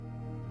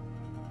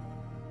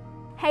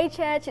Hey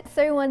church, it's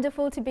so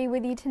wonderful to be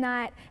with you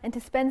tonight and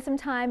to spend some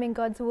time in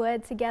God's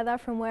Word together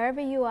from wherever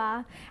you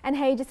are. And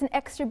hey, just an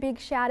extra big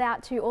shout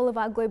out to all of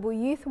our global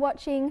youth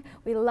watching.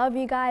 We love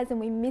you guys and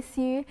we miss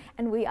you,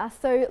 and we are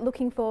so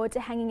looking forward to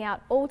hanging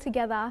out all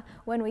together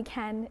when we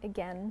can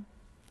again.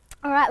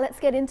 All right, let's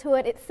get into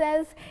it. It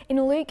says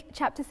in Luke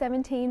chapter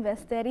 17,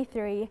 verse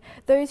 33,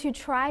 those who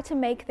try to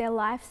make their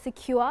life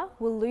secure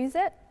will lose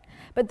it,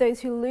 but those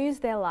who lose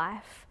their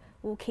life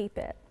will keep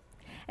it.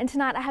 And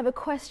tonight I have a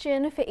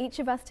question for each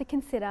of us to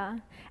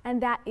consider,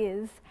 and that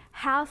is,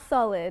 how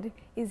solid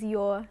is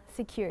your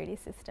security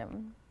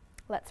system?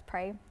 Let's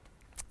pray.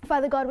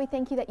 Father God, we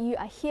thank you that you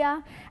are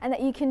here and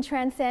that you can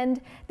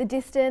transcend the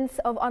distance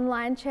of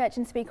online church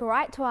and speak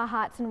right to our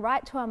hearts and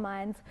right to our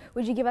minds.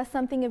 Would you give us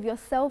something of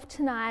yourself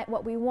tonight?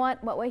 What we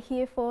want, what we're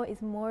here for is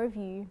more of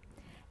you.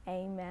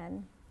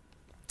 Amen.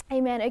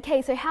 Amen.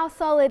 Okay, so how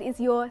solid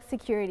is your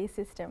security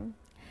system?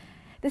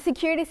 The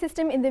security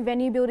system in the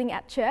venue building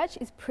at church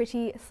is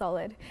pretty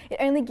solid. It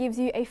only gives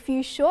you a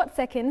few short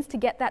seconds to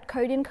get that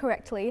code in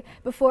correctly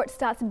before it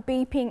starts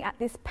beeping at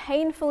this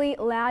painfully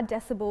loud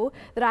decibel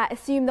that I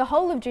assume the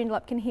whole of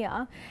Joondalup can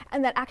hear,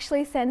 and that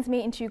actually sends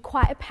me into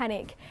quite a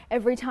panic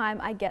every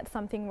time I get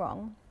something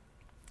wrong.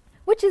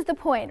 Which is the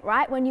point,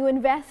 right? When you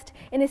invest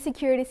in a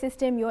security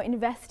system, you're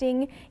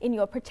investing in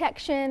your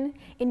protection,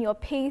 in your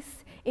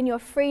peace, in your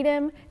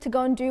freedom to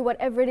go and do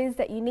whatever it is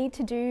that you need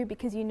to do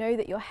because you know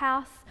that your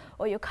house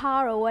or your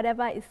car or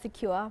whatever is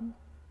secure.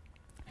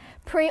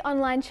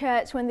 Pre-online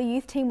church, when the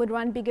youth team would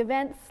run big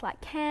events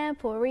like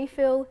camp or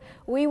refill,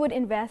 we would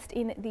invest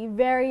in the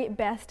very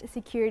best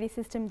security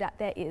system that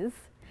there is,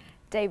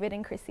 David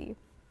and Chrissy.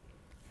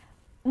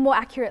 More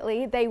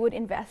accurately, they would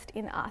invest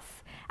in us.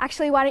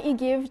 Actually, why don't you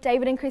give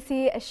David and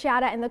Chrissy a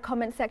shout out in the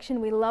comment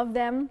section? We love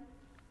them.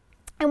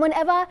 And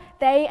whenever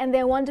they and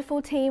their wonderful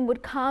team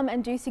would come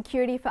and do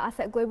security for us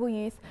at Global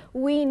Youth,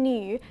 we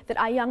knew that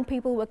our young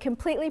people were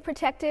completely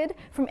protected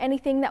from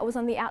anything that was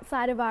on the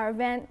outside of our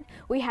event.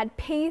 We had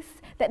peace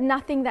that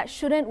nothing that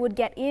shouldn't would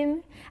get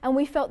in, and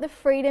we felt the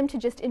freedom to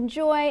just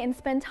enjoy and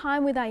spend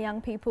time with our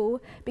young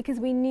people because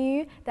we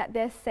knew that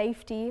their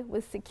safety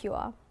was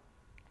secure.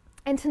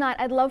 And tonight,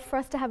 I'd love for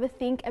us to have a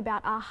think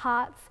about our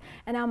hearts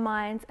and our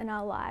minds and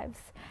our lives.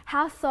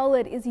 How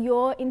solid is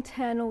your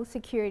internal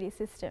security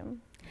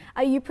system?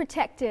 Are you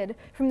protected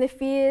from the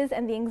fears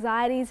and the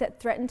anxieties that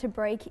threaten to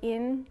break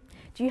in?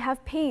 Do you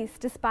have peace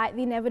despite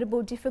the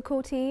inevitable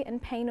difficulty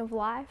and pain of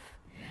life?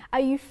 Are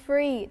you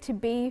free to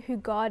be who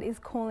God is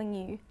calling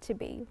you to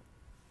be?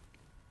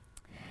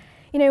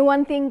 You know,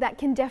 one thing that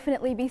can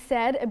definitely be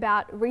said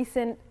about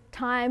recent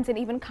times and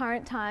even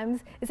current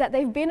times is that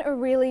they've been a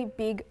really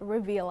big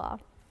revealer.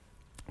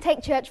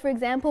 Take church, for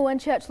example. When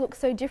church looks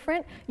so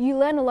different, you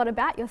learn a lot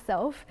about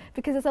yourself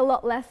because there's a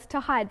lot less to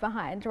hide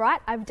behind, right?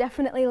 I've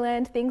definitely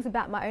learned things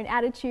about my own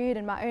attitude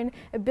and my own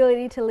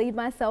ability to lead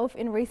myself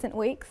in recent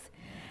weeks.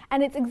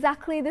 And it's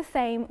exactly the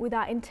same with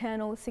our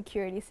internal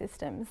security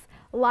systems.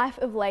 Life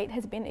of late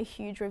has been a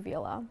huge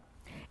revealer.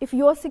 If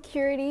your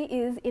security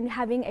is in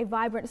having a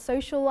vibrant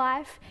social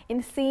life,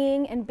 in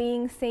seeing and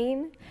being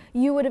seen,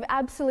 you would have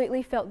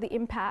absolutely felt the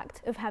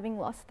impact of having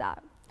lost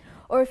that.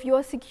 Or if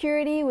your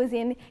security was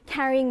in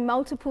carrying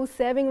multiple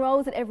serving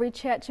roles at every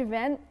church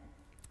event,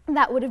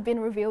 that would have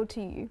been revealed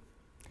to you.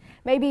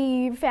 Maybe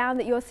you found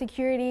that your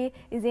security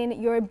is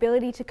in your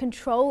ability to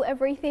control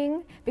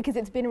everything because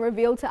it's been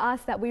revealed to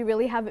us that we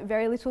really have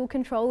very little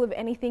control of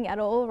anything at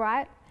all,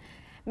 right?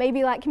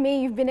 Maybe like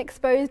me, you've been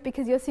exposed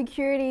because your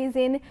security is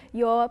in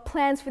your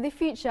plans for the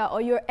future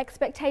or your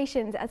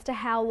expectations as to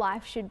how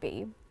life should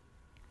be.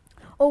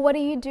 Or what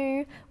do you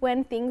do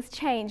when things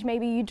change?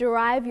 Maybe you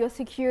derive your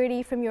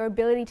security from your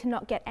ability to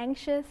not get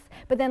anxious,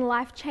 but then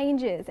life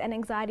changes and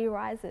anxiety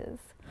rises.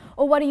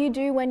 Or what do you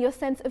do when your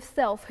sense of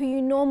self, who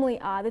you normally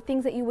are, the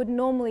things that you would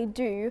normally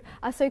do,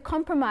 are so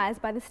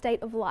compromised by the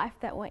state of life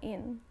that we're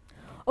in?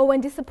 Or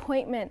when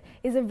disappointment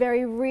is a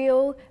very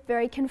real,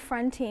 very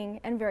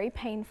confronting, and very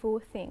painful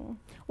thing.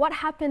 What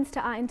happens to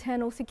our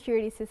internal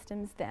security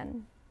systems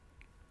then?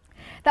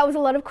 That was a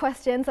lot of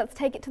questions. Let's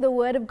take it to the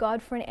Word of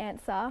God for an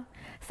answer.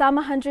 Psalm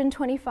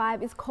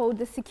 125 is called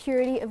the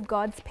security of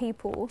God's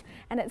people,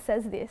 and it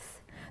says this: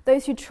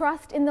 those who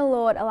trust in the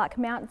Lord are like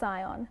Mount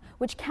Zion,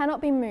 which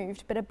cannot be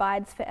moved but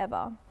abides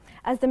forever.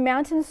 As the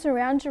mountains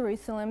surround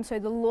Jerusalem, so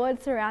the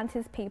Lord surrounds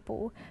his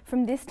people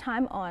from this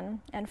time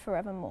on and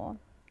forevermore.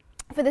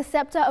 For the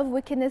scepter of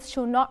wickedness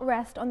shall not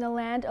rest on the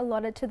land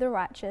allotted to the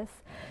righteous,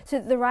 so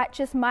that the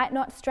righteous might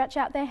not stretch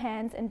out their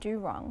hands and do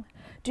wrong.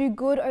 Do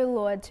good, O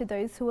Lord, to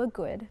those who are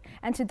good,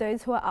 and to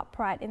those who are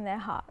upright in their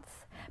hearts.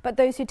 But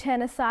those who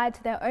turn aside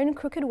to their own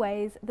crooked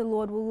ways, the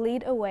Lord will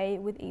lead away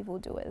with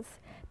evildoers.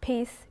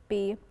 Peace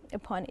be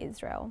upon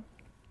Israel.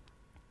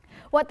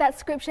 What that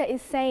scripture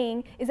is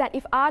saying is that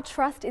if our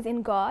trust is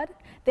in God,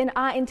 then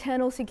our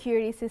internal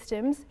security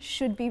systems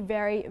should be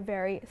very,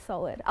 very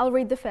solid. I'll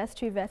read the first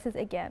 2 verses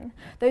again.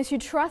 Those who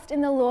trust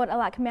in the Lord are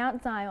like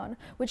Mount Zion,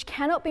 which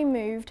cannot be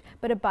moved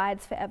but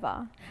abides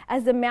forever.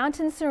 As the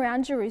mountains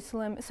surround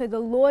Jerusalem, so the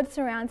Lord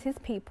surrounds his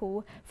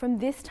people from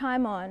this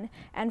time on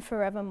and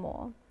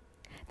forevermore.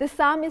 The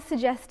psalm is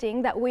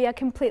suggesting that we are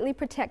completely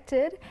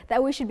protected,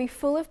 that we should be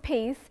full of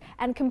peace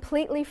and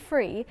completely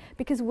free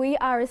because we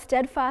are as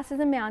steadfast as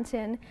a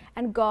mountain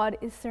and God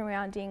is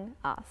surrounding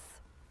us.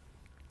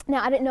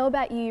 Now, I don't know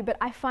about you, but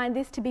I find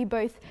this to be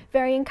both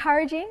very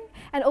encouraging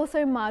and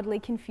also mildly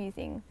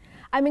confusing.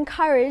 I'm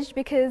encouraged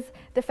because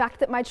the fact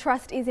that my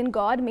trust is in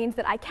God means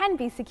that I can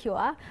be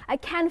secure, I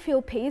can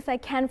feel peace, I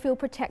can feel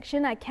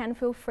protection, I can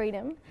feel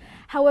freedom.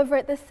 However,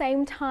 at the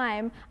same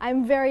time,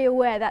 I'm very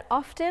aware that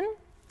often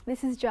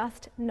this is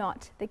just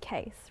not the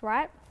case,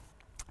 right?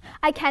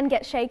 I can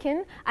get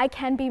shaken, I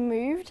can be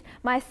moved,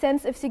 my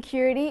sense of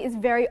security is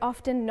very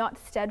often not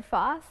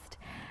steadfast.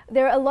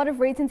 There are a lot of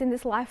reasons in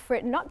this life for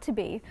it not to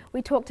be.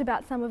 We talked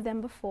about some of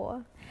them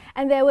before.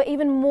 And there were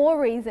even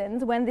more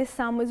reasons when this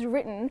psalm was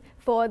written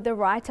for the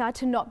writer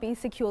to not be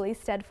securely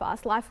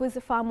steadfast. Life was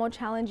far more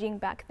challenging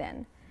back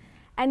then.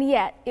 And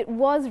yet, it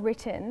was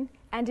written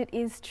and it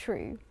is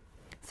true.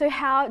 So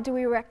how do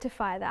we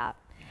rectify that?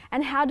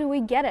 And how do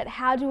we get it?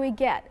 How do we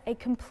get a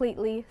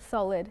completely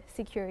solid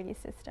security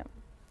system?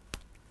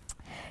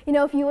 You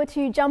know, if you were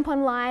to jump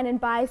online and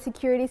buy a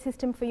security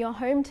system for your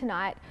home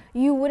tonight,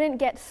 you wouldn't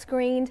get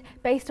screened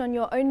based on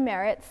your own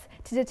merits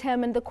to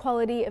determine the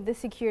quality of the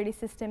security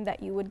system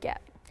that you would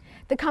get.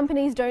 The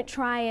companies don't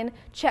try and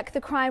check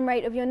the crime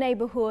rate of your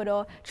neighborhood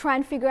or try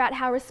and figure out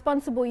how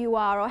responsible you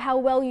are or how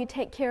well you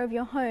take care of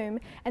your home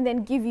and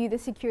then give you the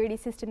security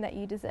system that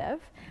you deserve.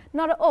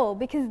 Not at all,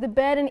 because the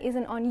burden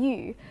isn't on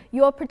you.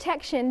 Your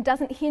protection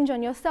doesn't hinge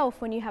on yourself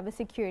when you have a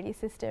security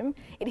system.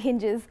 It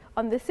hinges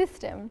on the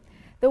system.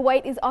 The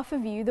weight is off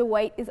of you, the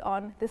weight is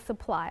on the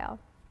supplier.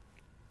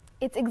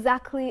 It's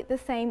exactly the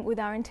same with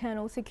our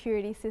internal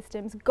security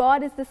systems.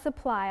 God is the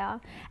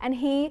supplier, and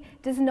he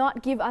does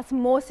not give us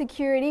more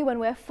security when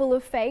we're full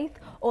of faith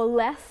or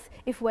less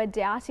if we're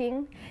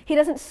doubting. He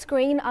doesn't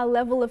screen our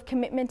level of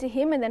commitment to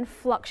him and then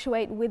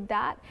fluctuate with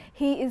that.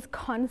 He is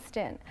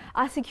constant.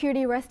 Our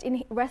security rests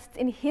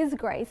in his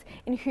grace,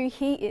 in who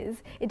he is.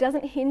 It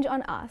doesn't hinge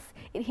on us.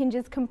 It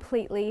hinges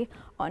completely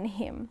on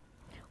him.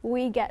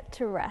 We get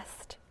to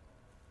rest.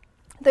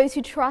 Those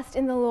who trust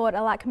in the Lord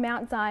are like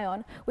Mount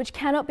Zion, which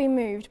cannot be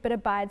moved but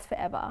abides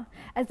forever.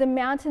 As the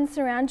mountains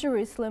surround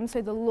Jerusalem,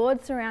 so the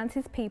Lord surrounds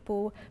his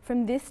people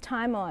from this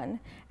time on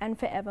and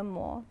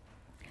forevermore.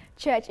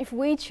 Church, if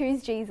we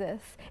choose Jesus,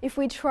 if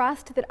we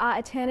trust that our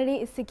eternity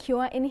is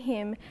secure in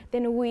him,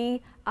 then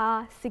we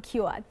are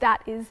secure.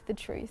 That is the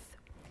truth.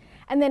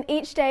 And then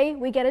each day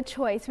we get a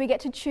choice. We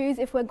get to choose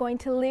if we're going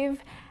to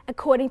live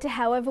according to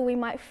however we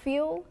might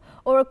feel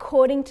or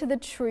according to the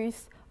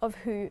truth of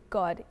who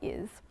God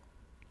is.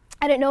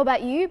 I don't know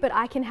about you, but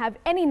I can have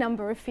any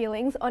number of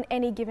feelings on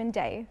any given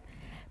day.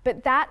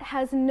 But that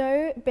has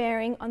no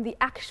bearing on the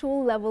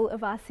actual level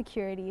of our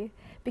security,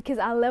 because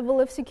our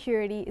level of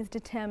security is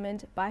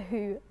determined by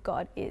who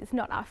God is,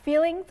 not our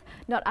feelings,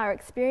 not our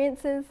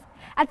experiences.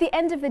 At the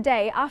end of the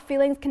day, our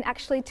feelings can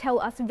actually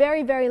tell us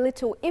very, very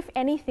little, if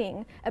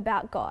anything,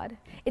 about God.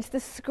 It's the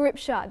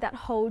scripture that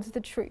holds the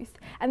truth,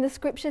 and the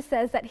scripture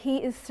says that he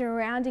is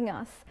surrounding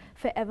us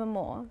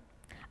forevermore.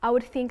 I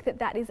would think that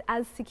that is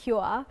as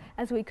secure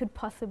as we could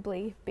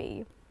possibly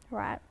be,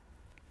 right?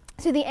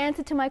 So the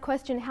answer to my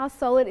question, how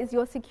solid is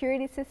your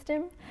security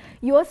system?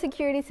 Your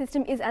security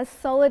system is as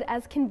solid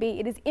as can be.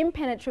 It is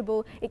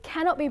impenetrable. It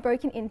cannot be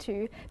broken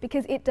into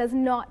because it does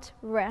not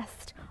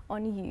rest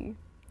on you.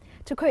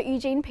 To quote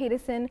Eugene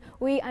Peterson,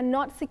 we are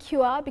not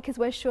secure because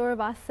we're sure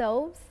of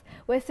ourselves.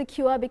 We're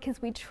secure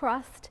because we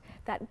trust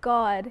that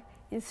God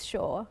is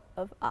sure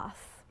of us.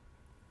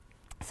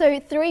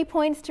 So 3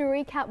 points to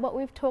recap what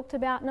we've talked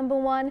about. Number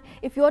 1,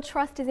 if your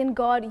trust is in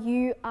God,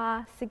 you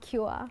are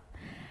secure.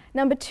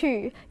 Number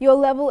 2, your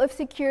level of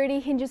security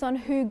hinges on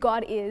who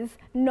God is,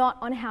 not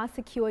on how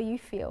secure you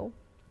feel.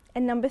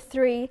 And number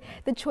 3,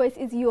 the choice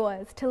is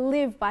yours to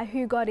live by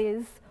who God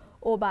is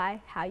or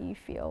by how you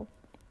feel.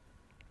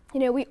 You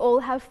know, we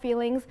all have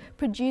feelings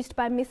produced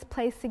by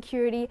misplaced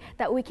security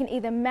that we can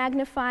either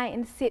magnify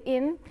and sit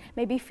in,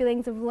 maybe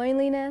feelings of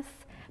loneliness,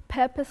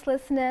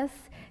 purposelessness,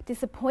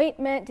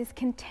 disappointment,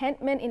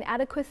 discontentment,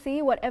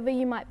 inadequacy, whatever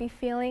you might be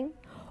feeling.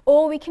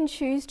 Or we can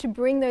choose to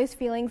bring those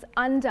feelings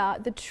under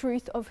the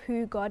truth of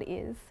who God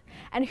is.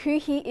 And who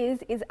he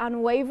is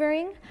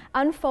unwavering,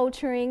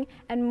 unfaltering,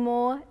 and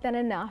more than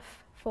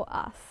enough for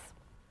us.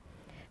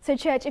 So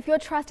church, if your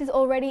trust is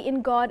already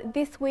in God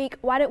this week,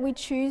 why don't we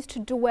choose to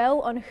dwell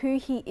on who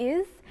he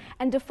is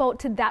and default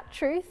to that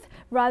truth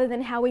rather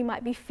than how we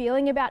might be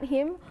feeling about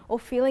him or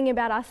feeling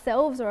about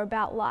ourselves or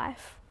about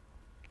life?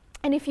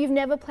 And if you've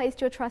never placed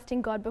your trust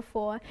in God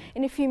before,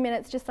 in a few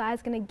minutes, Josiah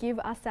is going to give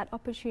us that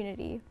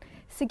opportunity.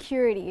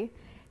 Security,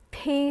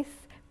 peace,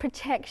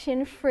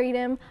 protection,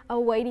 freedom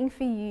are waiting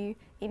for you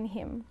in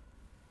him.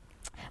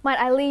 Might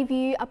I leave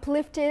you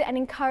uplifted and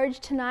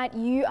encouraged tonight.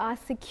 You are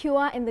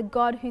secure in the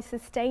God who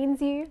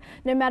sustains you.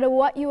 No matter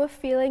what you are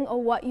feeling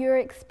or what you're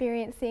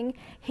experiencing,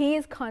 He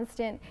is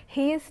constant,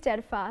 He is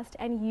steadfast,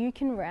 and you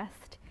can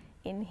rest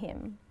in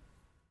Him.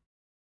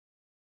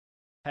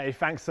 Hey,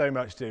 thanks so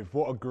much, Div.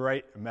 What a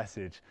great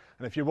message.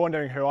 And if you're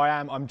wondering who I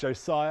am, I'm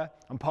Josiah.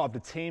 I'm part of the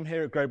team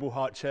here at Global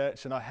Heart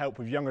Church, and I help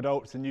with young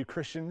adults and new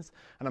Christians.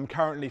 And I'm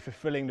currently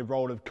fulfilling the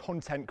role of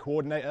content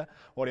coordinator,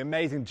 while the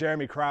amazing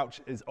Jeremy Crouch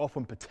is off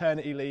on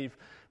paternity leave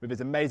with his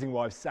amazing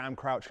wife, Sam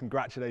Crouch.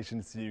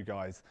 Congratulations to you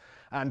guys.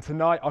 And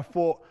tonight, I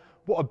thought,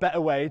 what a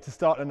better way to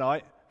start the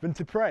night than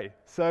to pray.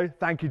 So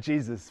thank you,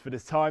 Jesus, for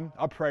this time.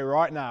 I pray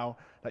right now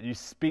that you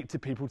speak to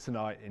people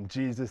tonight. In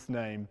Jesus'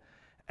 name,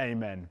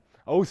 amen.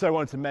 I also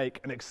wanted to make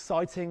an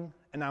exciting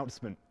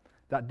announcement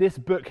that this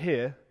book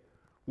here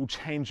will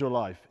change your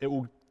life. It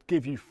will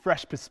give you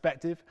fresh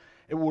perspective.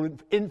 It will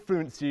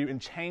influence you and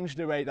change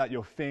the way that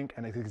you'll think,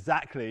 and it's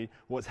exactly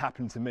what's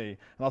happened to me.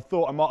 And I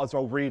thought I might as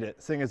well read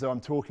it, seeing as though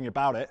I'm talking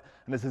about it,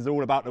 and this is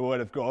all about the Word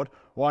of God.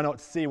 Why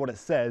not see what it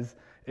says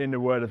in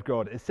the Word of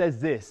God? It says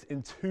this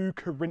in 2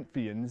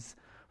 Corinthians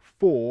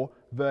 4,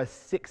 verse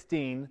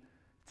 16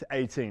 to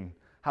 18.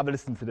 Have a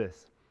listen to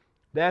this.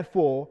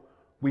 Therefore,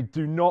 we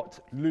do not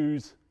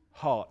lose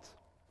heart.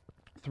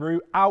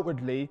 Through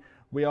outwardly,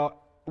 we are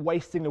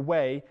wasting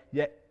away,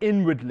 yet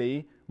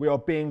inwardly, we are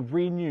being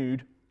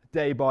renewed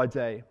day by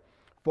day.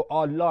 For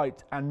our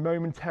light and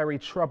momentary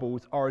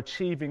troubles are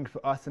achieving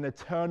for us an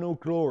eternal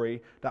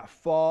glory that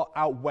far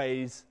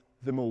outweighs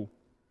them all.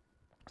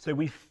 So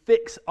we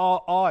fix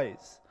our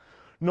eyes,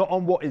 not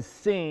on what is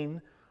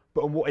seen,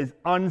 but on what is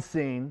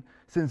unseen,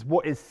 since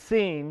what is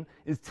seen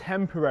is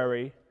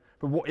temporary,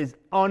 but what is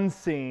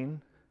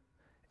unseen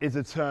is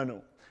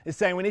eternal. It's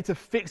saying we need to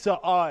fix our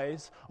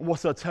eyes on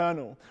what's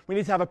eternal. We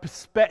need to have a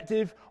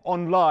perspective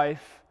on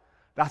life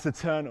that's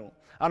eternal.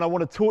 And I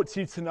want to talk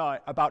to you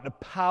tonight about the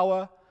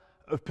power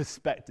of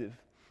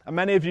perspective. And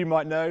many of you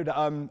might know that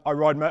I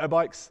ride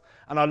motorbikes,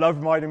 and I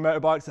love riding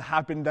motorbikes. I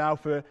have been now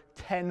for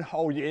 10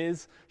 whole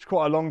years, which is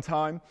quite a long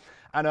time.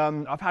 And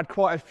I've had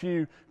quite a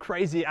few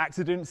crazy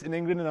accidents in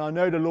England, and I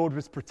know the Lord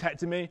was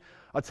protecting me.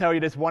 I'll tell you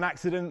this one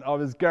accident. I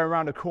was going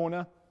around a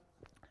corner,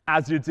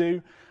 as you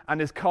do, and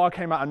this car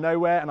came out of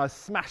nowhere, and I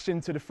smashed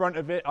into the front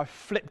of it. I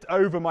flipped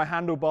over my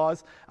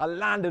handlebars. I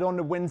landed on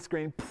the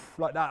windscreen,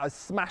 like that. I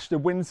smashed the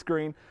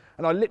windscreen,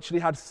 and I literally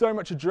had so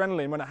much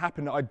adrenaline when it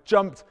happened that I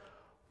jumped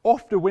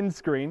off the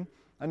windscreen,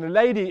 and the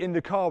lady in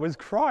the car was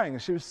crying.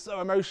 She was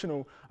so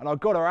emotional, and I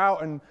got her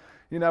out, and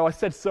I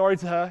said sorry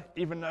to her,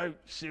 even though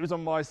she was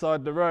on my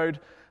side of the road.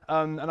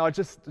 And I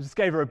just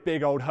gave her a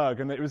big old hug,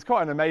 and it was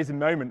quite an amazing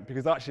moment,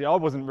 because actually I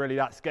wasn't really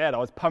that scared. I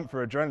was pumped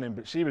for adrenaline,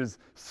 but she was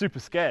super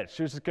scared.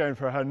 She was just going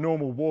for her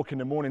normal walk in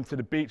the morning to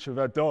the beach with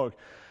her dog.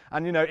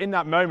 And in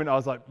that moment I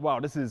was like, wow,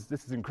 this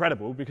is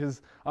incredible,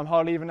 because I'm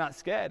hardly even that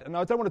scared. And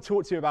I don't want to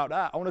talk to you about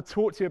that. I want to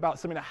talk to you about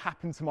something that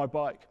happened to my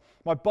bike.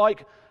 My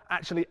bike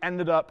actually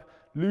ended up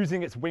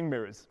losing its wing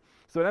mirrors.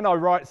 So then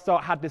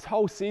I had this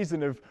whole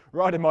season of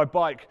riding my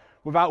bike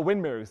without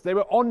wind mirrors. They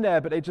were on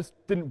there, but they just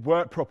didn't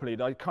work properly.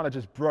 They kind of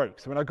just broke.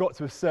 So when I got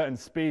to a certain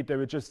speed, they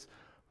would just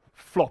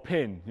flop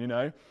in,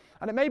 And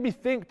it made me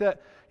think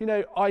that,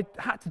 I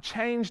had to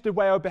change the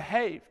way I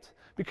behaved.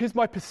 Because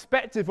my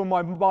perspective on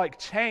my bike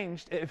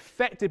changed, it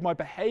affected my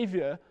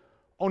behavior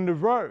on the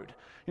road.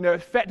 It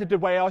affected the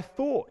way I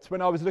thought.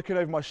 When I was looking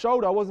over my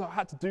shoulder, I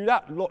had to do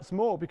that lots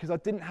more because I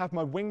didn't have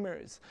my wing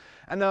mirrors.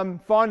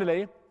 And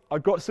finally, I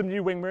got some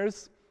new wing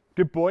mirrors.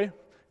 Good boy.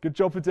 Good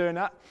job for doing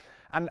that.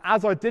 And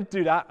as I did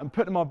do that and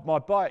put them on my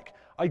bike,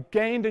 I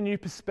gained a new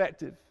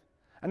perspective.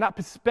 And that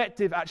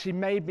perspective actually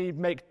made me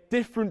make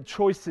different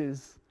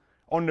choices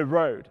on the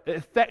road. It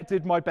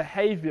affected my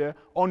behavior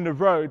on the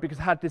road because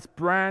I had this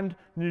brand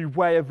new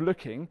way of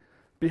looking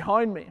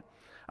behind me.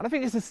 And I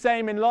think it's the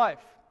same in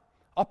life.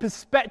 Our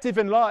perspective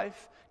in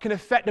life can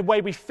affect the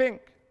way we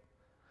think.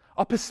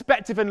 Our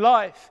perspective in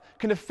life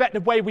can affect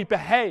the way we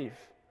behave.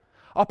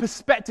 Our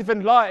perspective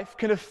in life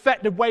can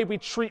affect the way we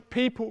treat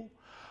people.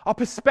 Our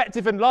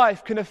perspective in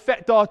life can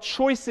affect our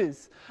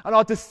choices and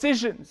our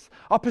decisions.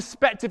 Our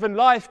perspective in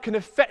life can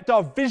affect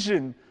our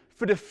vision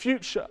for the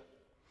future.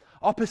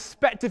 Our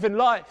perspective in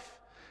life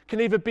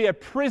can either be a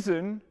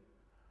prison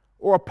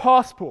or a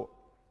passport.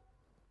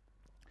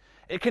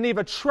 It can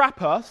either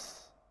trap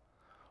us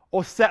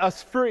or set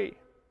us free.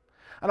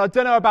 And I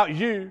don't know about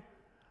you,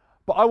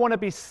 but I want to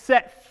be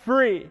set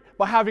free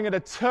by having an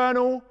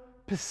eternal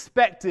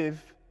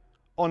perspective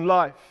on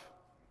life.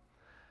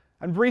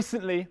 And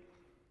recently,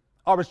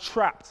 I was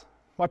trapped.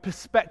 My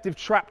perspective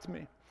trapped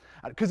me.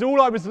 Because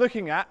all I was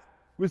looking at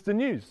was the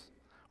news.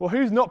 Well,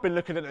 who's not been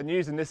looking at the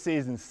news in this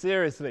season?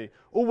 Seriously.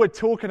 All we're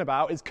talking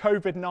about is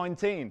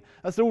COVID-19.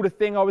 That's all the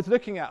thing I was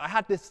looking at. I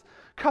had this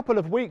couple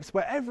of weeks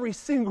where every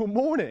single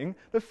morning,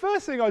 the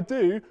first thing I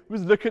do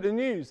was look at the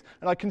news.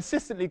 And I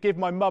consistently give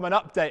my mum an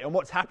update on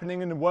what's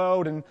happening in the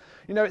world. And,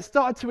 it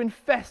started to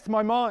infest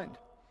my mind.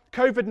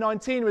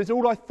 COVID-19 was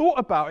all I thought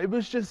about.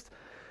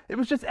 It It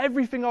was just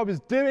everything I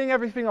was doing,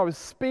 everything I was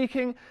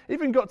speaking.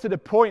 Even got to the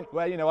point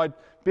where, I'd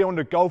be on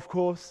the golf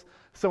course.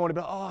 Someone would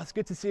be like, oh, it's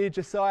good to see you,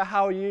 Josiah.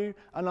 How are you?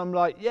 And I'm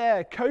like,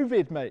 yeah,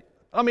 COVID, mate.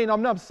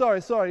 I'm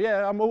sorry.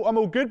 Yeah, I'm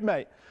all good,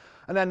 mate.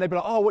 And then they'd be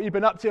like, oh, what you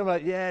been up to? I'm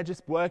like, yeah,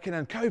 just working.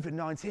 And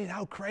COVID-19,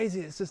 how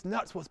crazy. It's just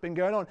nuts what's been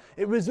going on.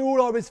 It was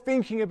all I was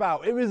thinking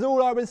about. It was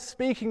all I was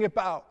speaking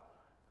about.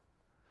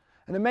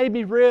 And it made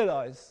me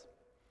realize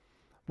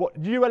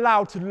what you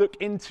allow to look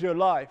into your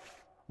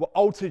life will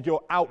alter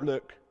your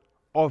outlook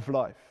of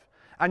life.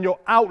 And your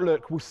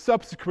outlook will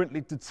subsequently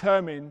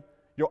determine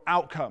your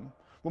outcome.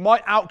 Well,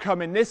 my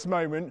outcome in this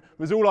moment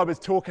was all I was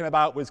talking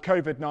about was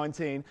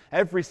COVID-19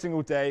 every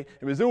single day.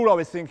 It was all I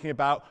was thinking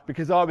about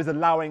because I was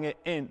allowing it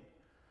in.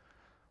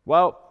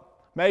 Well,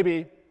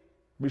 maybe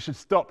we should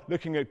stop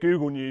looking at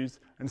Google News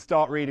and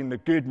start reading the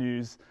good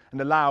news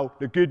and allow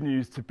the good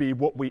news to be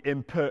what we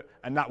input,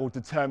 and that will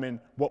determine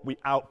what we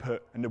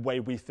output and the way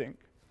we think.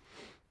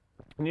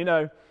 And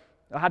I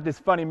had this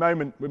funny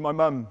moment with my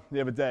mum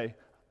the other day.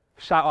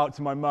 Shout out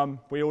to my mum.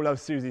 We all love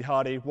Susie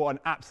Hardy. What an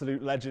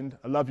absolute legend.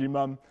 I love you,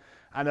 Mum.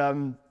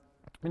 And,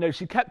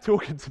 she kept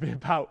talking to me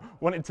about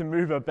wanting to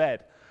move her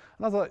bed.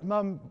 And I was like,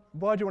 Mum,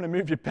 why do you want to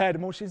move your bed?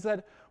 And she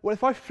said, well,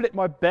 if I flip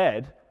my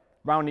bed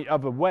round the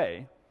other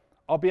way,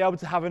 I'll be able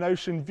to have an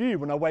ocean view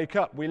when I wake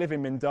up. We live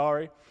in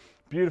Mindarie,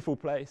 beautiful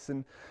place.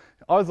 And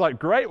I was like,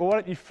 great, well, why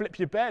don't you flip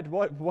your bed?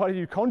 Why are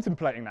you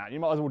contemplating that?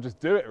 You might as well just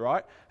do it,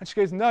 right? And she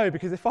goes, no,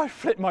 because if I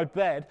flip my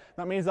bed,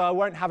 that means I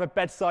won't have a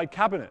bedside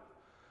cabinet.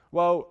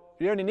 Well,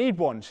 you only need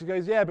one. She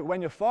goes, yeah, but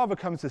when your father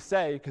comes to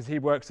stay, because he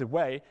works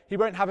away, he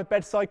won't have a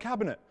bedside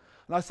cabinet.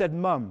 And I said,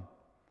 Mum,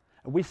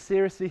 are we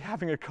seriously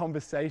having a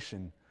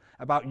conversation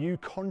about you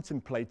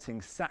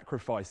contemplating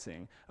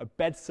sacrificing a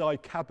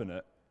bedside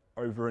cabinet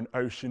over an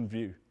ocean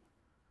view?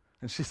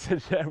 And she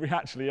said, yeah, we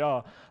actually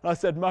are. And I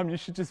said, Mum, you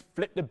should just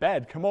flip the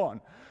bed, come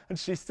on. And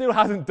she still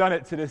hasn't done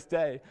it to this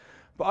day.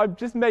 But it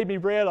just made me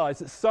realize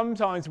that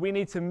sometimes we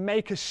need to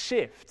make a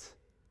shift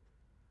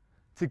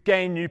to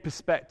gain new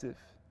perspective.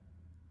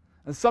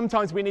 And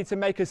sometimes we need to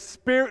make a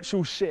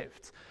spiritual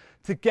shift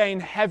to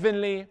gain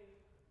heavenly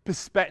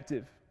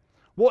perspective.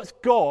 What's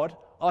God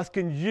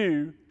asking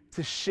you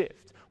to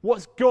shift?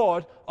 What's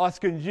God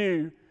asking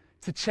you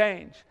to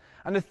change?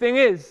 And the thing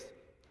is,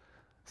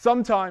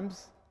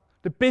 sometimes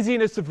the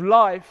busyness of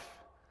life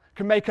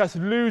can make us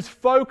lose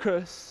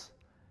focus,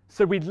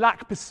 so we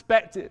lack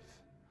perspective.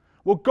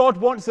 Well, God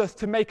wants us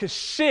to make a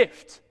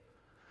shift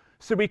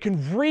so we can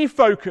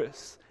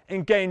refocus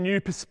and gain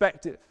new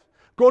perspective.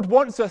 God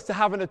wants us to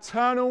have an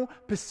eternal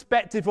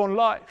perspective on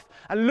life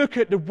and look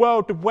at the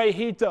world the way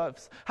He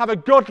does. Have a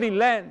godly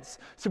lens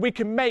so we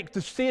can make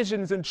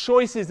decisions and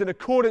choices in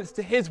accordance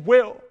to His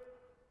will.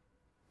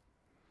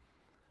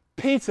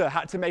 Peter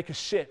had to make a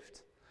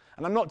shift.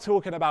 And I'm not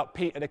talking about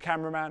Peter the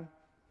cameraman.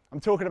 I'm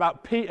talking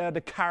about Peter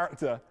the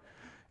character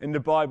in the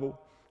Bible.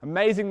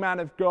 Amazing man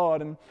of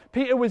God. And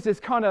Peter was this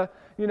kind of,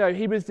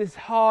 he was this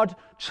hard,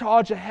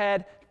 charge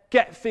ahead,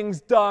 get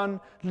things done,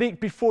 leap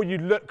before you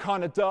look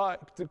kind of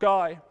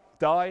guy.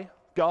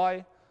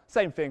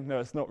 Same thing. No,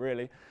 it's not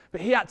really.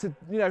 But he had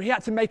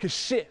to make a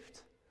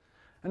shift.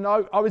 And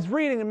I was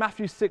reading in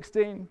Matthew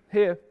 16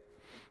 here.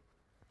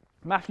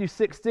 Matthew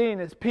 16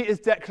 is Peter's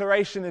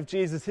declaration of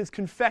Jesus, his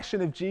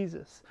confession of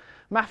Jesus.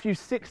 Matthew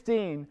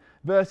 16,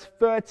 verse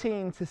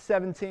 13 to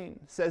 17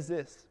 says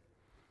this.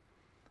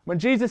 When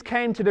Jesus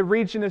came to the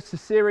region of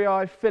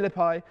Caesarea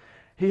Philippi,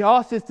 he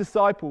asked his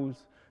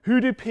disciples, who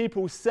do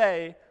people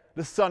say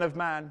the Son of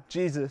Man,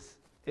 Jesus,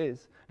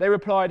 is? They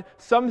replied,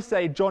 some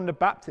say John the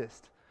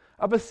Baptist,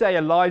 others say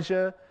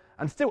Elijah,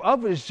 and still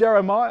others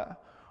Jeremiah,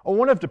 or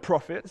one of the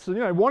prophets,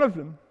 one of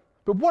them.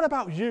 But what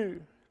about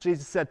you?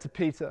 Jesus said to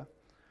Peter,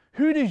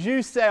 who do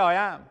you say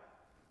I am?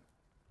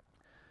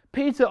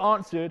 Peter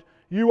answered,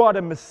 you are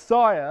the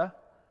Messiah,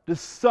 the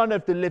Son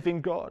of the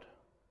living God.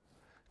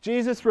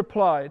 Jesus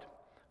replied,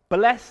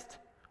 blessed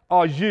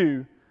are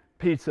you,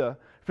 Peter,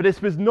 for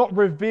this was not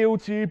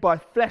revealed to you by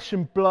flesh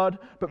and blood,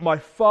 but my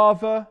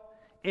Father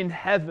in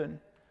heaven.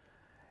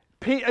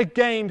 Peter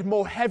gained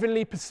more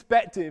heavenly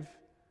perspective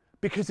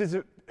because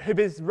of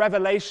his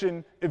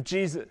revelation of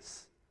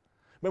Jesus.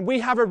 When we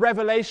have a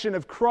revelation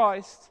of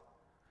Christ,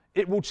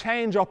 it will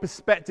change our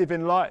perspective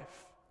in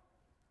life.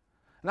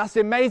 And that's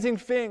the amazing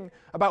thing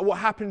about what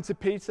happened to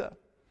Peter.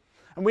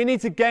 And we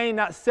need to gain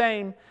that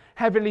same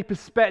heavenly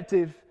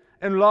perspective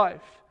in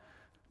life.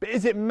 But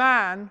is it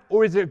man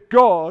or is it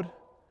God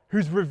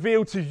who's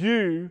revealed to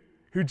you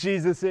who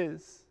Jesus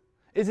is?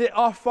 Is it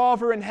our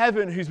Father in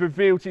heaven who's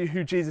revealed to you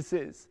who Jesus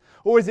is?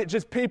 Or is it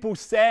just people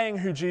saying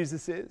who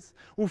Jesus is?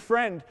 Well,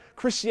 friend,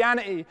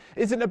 Christianity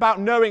isn't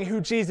about knowing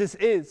who Jesus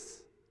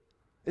is.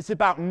 It's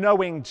about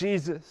knowing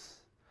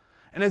Jesus.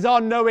 And as our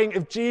knowing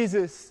of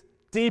Jesus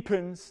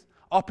deepens,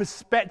 our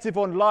perspective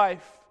on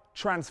life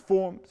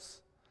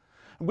transforms.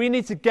 We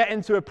need to get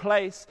into a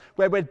place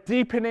where we're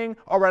deepening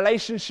our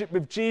relationship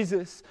with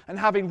Jesus and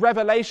having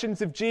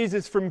revelations of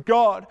Jesus from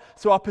God,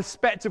 so our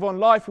perspective on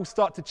life will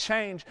start to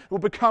change. It will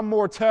become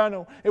more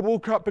eternal. It will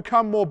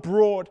become more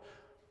broad.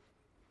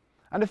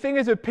 And the thing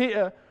is with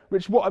Peter,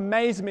 what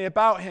amazed me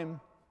about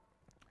him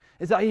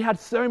is that he had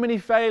so many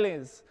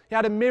failures. He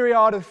had a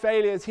myriad of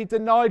failures. He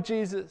denied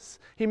Jesus.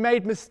 He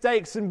made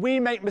mistakes, and we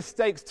make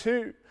mistakes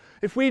too.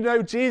 If we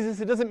know Jesus,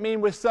 it doesn't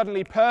mean we're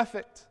suddenly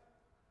perfect.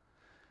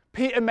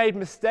 Peter made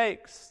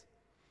mistakes,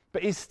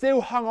 but he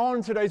still hung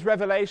on to those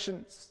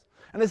revelations.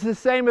 And it's the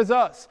same as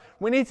us.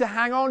 We need to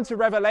hang on to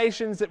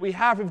revelations that we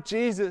have of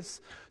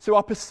Jesus so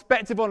our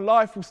perspective on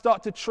life will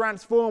start to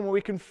transform, and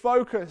we can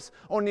focus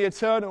on the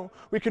eternal.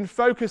 We can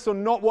focus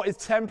on not what is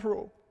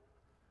temporal.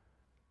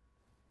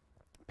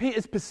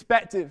 Peter's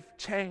perspective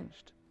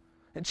changed.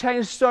 It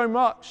changed so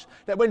much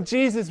that when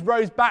Jesus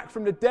rose back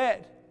from the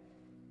dead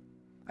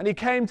and he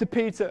came to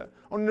Peter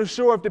on the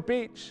shore of the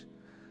beach,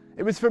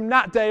 it was from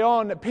that day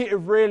on that Peter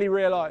really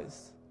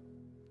realized.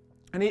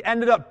 And he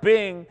ended up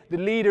being the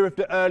leader of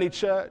the early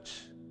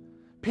church.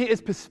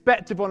 Peter's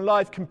perspective on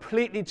life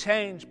completely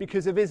changed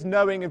because of his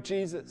knowing of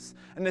Jesus.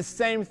 And the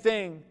same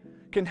thing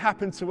can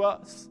happen to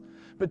us.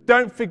 But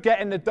don't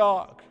forget in the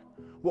dark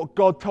what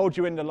God told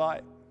you in the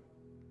light.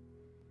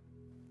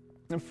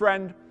 And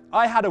friend,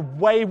 I had a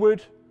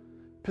wayward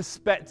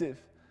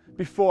perspective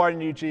before I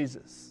knew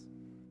Jesus.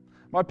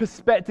 My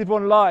perspective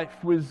on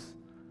life was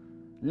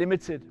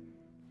limited.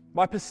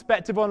 My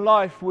perspective on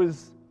life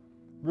was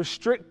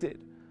restricted.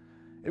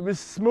 It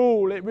was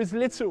small, it was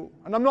little.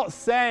 And I'm not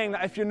saying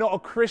that if you're not a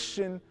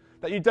Christian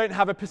that you don't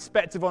have a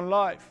perspective on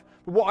life.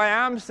 But what I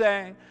am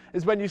saying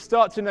is when you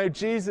start to know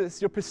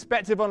Jesus, your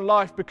perspective on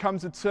life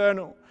becomes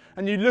eternal.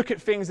 And you look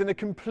at things in a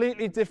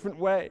completely different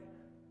way.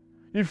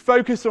 You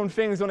focus on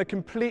things on a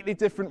completely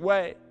different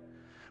way.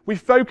 We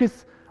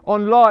focus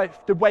on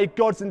life the way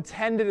God's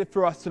intended it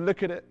for us to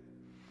look at it.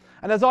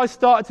 And as I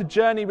started to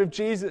journey with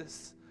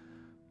Jesus,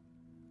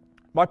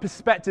 my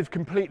perspective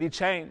completely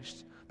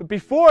changed. But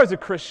before, as a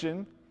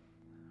Christian,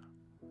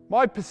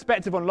 my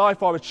perspective on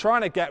life I was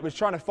trying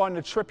to find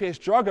the trippiest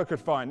drug I could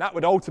find. That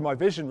would alter my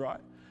vision, right?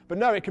 But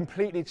no, it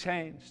completely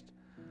changed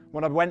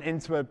when I went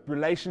into a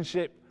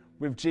relationship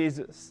with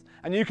Jesus.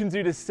 And you can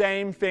do the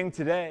same thing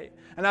today.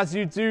 And as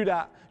you do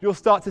that, you'll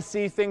start to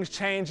see things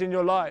change in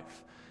your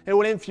life. It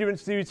will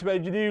influence you to a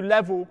new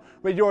level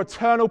where your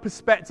eternal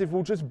perspective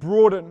will just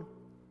broaden.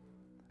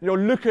 You'll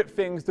look at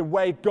things the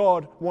way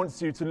God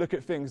wants you to look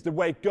at things, the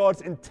way God's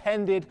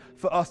intended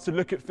for us to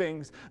look at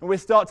things. And we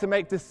start to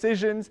make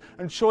decisions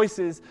and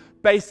choices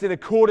based in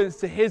accordance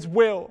to His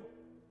will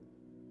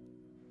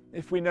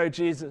if we know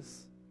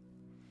Jesus.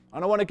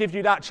 And I want to give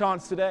you that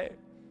chance today.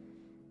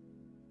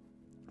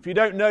 If you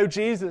don't know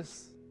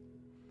Jesus,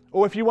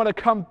 or if you want to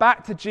come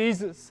back to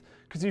Jesus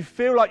because you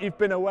feel like you've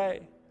been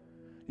away,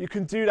 you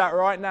can do that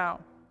right now.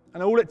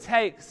 And all it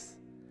takes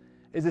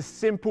is a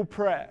simple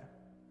prayer.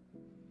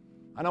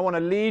 And I want to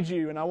lead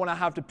you, and I want to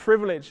have the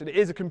privilege, and it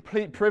is a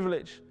complete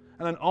privilege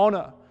and an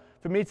honor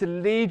for me to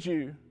lead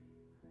you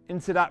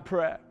into that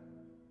prayer.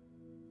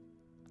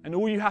 And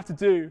all you have to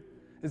do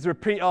is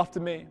repeat after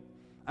me.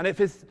 And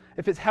if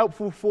it's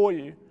helpful for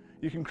you,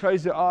 you can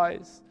close your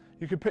eyes.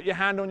 You can put your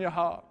hand on your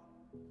heart.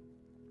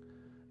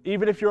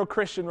 Even if you're a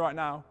Christian right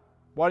now,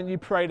 why don't you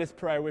pray this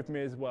prayer with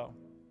me as well?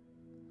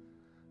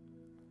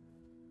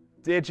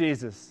 Dear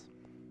Jesus,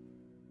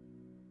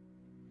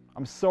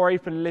 I'm sorry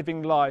for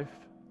living life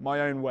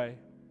my own way.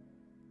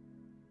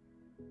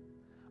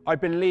 I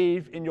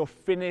believe in your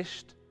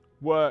finished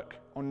work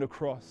on the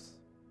cross.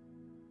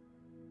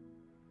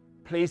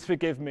 Please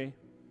forgive me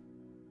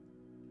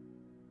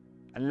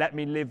and let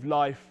me live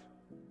life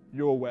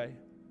your way.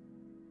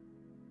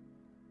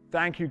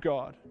 Thank you,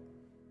 God.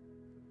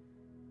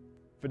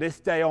 For this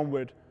day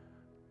onward,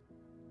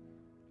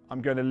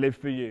 I'm going to live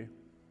for you.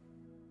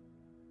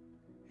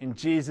 In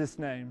Jesus'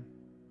 name,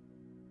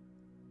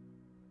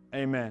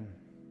 amen.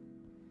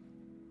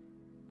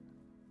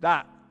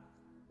 That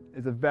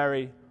is a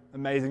very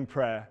amazing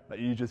prayer that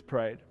you just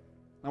prayed.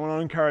 I want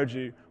to encourage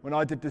you, when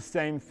I did the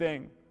same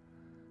thing,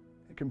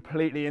 it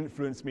completely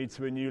influenced me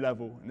to a new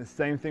level. And the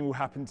same thing will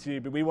happen to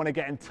you, but we want to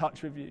get in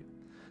touch with you.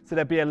 So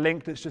there'll be a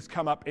link that's just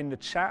come up in the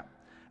chat,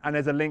 and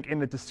there's a link in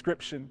the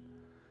description.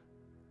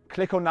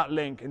 Click on that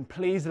link, and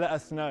please let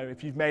us know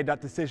if you've made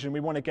that decision. We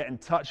want to get in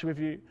touch with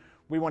you.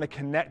 We want to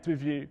connect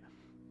with you.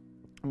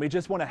 And we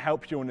just want to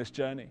help you on this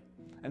journey.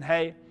 And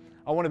hey,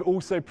 I want to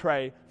also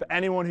pray for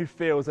anyone who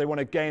feels they want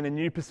to gain a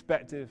new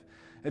perspective.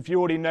 If you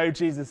already know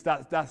Jesus,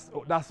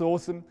 that's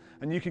awesome,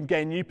 and you can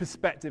gain new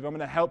perspective. I'm going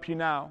to help you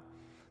now.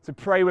 So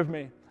pray with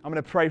me. I'm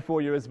going to pray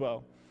for you as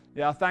well.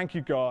 Yeah, I thank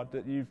you, God,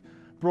 that you've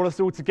brought us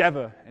all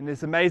together in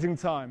this amazing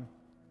time.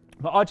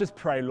 But I just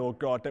pray, Lord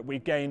God, that we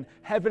gain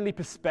heavenly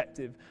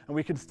perspective and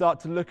we can start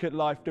to look at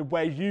life the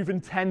way you've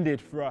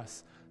intended for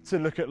us to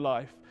look at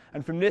life.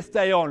 And from this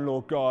day on,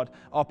 Lord God,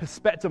 our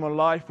perspective on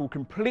life will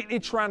completely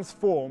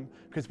transform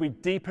because we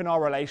deepen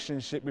our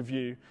relationship with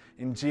you.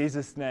 In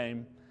Jesus'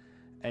 name,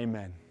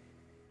 amen.